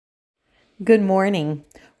Good morning.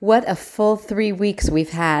 What a full 3 weeks we've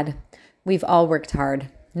had. We've all worked hard,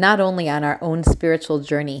 not only on our own spiritual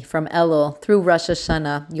journey from Elul through Rosh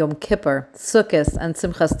Hashanah, Yom Kippur, Sukkot, and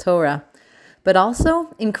Simchas Torah, but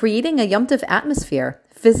also in creating a Yom Tov atmosphere,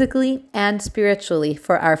 physically and spiritually,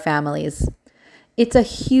 for our families. It's a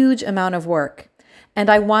huge amount of work, and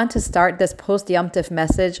I want to start this post-Yom Tov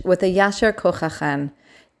message with a Yasher Kochachan.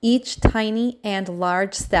 Each tiny and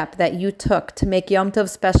large step that you took to make Yom Tov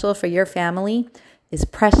special for your family is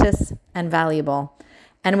precious and valuable,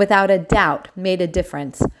 and without a doubt made a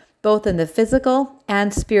difference, both in the physical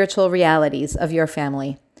and spiritual realities of your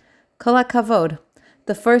family. Kol hakavod.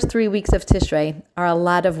 The first 3 weeks of Tishrei are a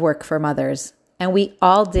lot of work for mothers, and we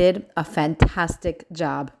all did a fantastic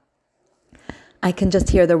job. I can just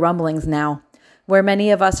hear the rumblings now, where many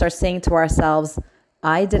of us are saying to ourselves,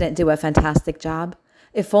 I didn't do a fantastic job.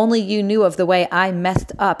 If only you knew of the way I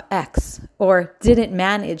messed up X or didn't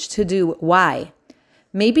manage to do Y.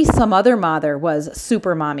 Maybe some other mother was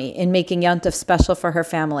super mommy in making Yom Tov special for her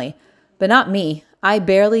family, but not me. I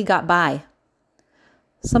barely got by.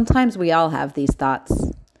 Sometimes we all have these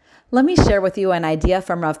thoughts. Let me share with you an idea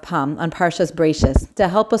from Rav Pam on Parshas Bereishis to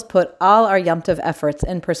help us put all our Yom Tov efforts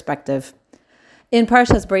in perspective. In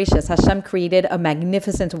Parshas Bereishis, Hashem created a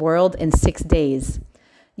magnificent world in 6 days.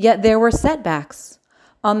 Yet there were setbacks.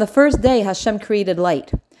 On the first day, Hashem created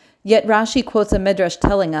light. Yet Rashi quotes a midrash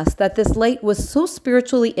telling us that this light was so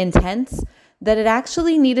spiritually intense that it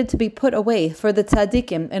actually needed to be put away for the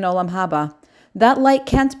tzaddikim in Olam Haba. That light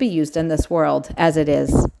can't be used in this world as it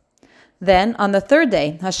is. Then, on the third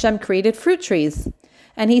day, Hashem created fruit trees.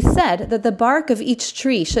 And he said that the bark of each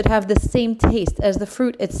tree should have the same taste as the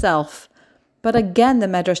fruit itself. But again, the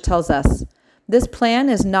midrash tells us, this plan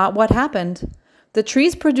is not what happened. The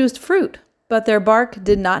trees produced fruit, but their bark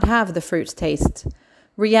did not have the fruit's taste.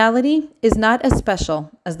 Reality is not as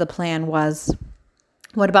special as the plan was.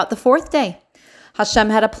 What about the fourth day? Hashem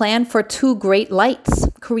had a plan for 2 great lights,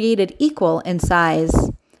 created equal in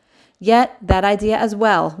size. Yet that idea as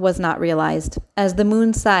well was not realized, as the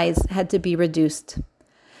moon's size had to be reduced.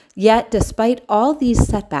 Yet despite all these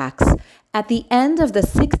setbacks, at the end of the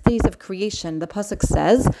 6 days of creation, the pasuk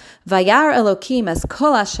says, Vayar Elokim es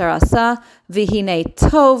kol asher asa, v'hinei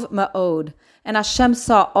tov ma'od. And Hashem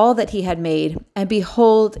saw all that he had made, and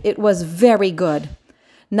behold, it was very good.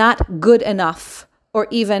 Not good enough, or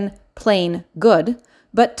even plain good,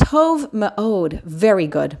 but tov ma'od, very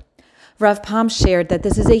good. Rav Pam shared that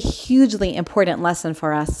this is a hugely important lesson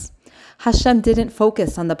for us. Hashem didn't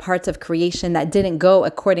focus on the parts of creation that didn't go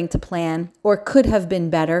according to plan, or could have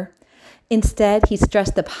been better. Instead, he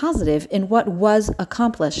stressed the positive in what was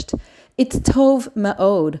accomplished. It's tov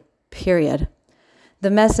ma'od, period. The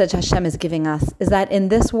message Hashem is giving us is that in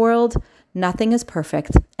this world, nothing is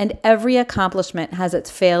perfect, and every accomplishment has its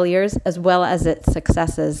failures as well as its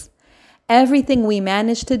successes. Everything we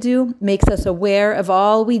manage to do makes us aware of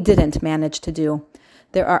all we didn't manage to do.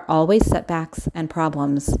 There are always setbacks and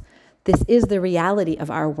problems. This is the reality of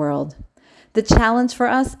our world. The challenge for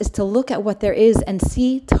us is to look at what there is and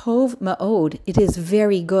see tov ma'od. It is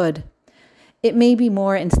very good. It may be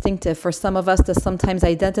more instinctive for some of us to sometimes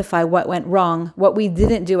identify what went wrong, what we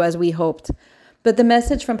didn't do as we hoped. But the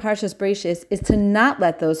message from Parshas Bereishis is to not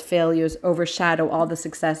let those failures overshadow all the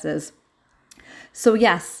successes. So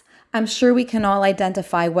yes, I'm sure we can all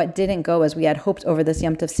identify what didn't go as we had hoped over this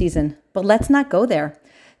Yom Tov season. But let's not go there.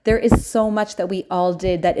 There is so much that we all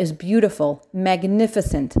did that is beautiful,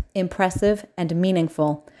 magnificent, impressive, and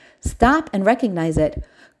meaningful. Stop and recognize it.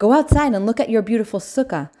 Go outside and look at your beautiful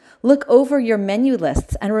sukkah. Look over your menu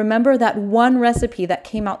lists and remember that one recipe that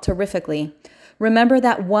came out terrifically. Remember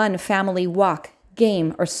that one family walk,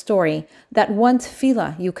 game, or story, that one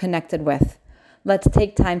tefillah you connected with. Let's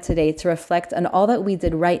take time today to reflect on all that we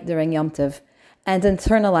did right during Yom Tov and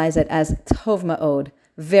internalize it as tov ma'od,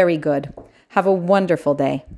 very good. Have a wonderful day.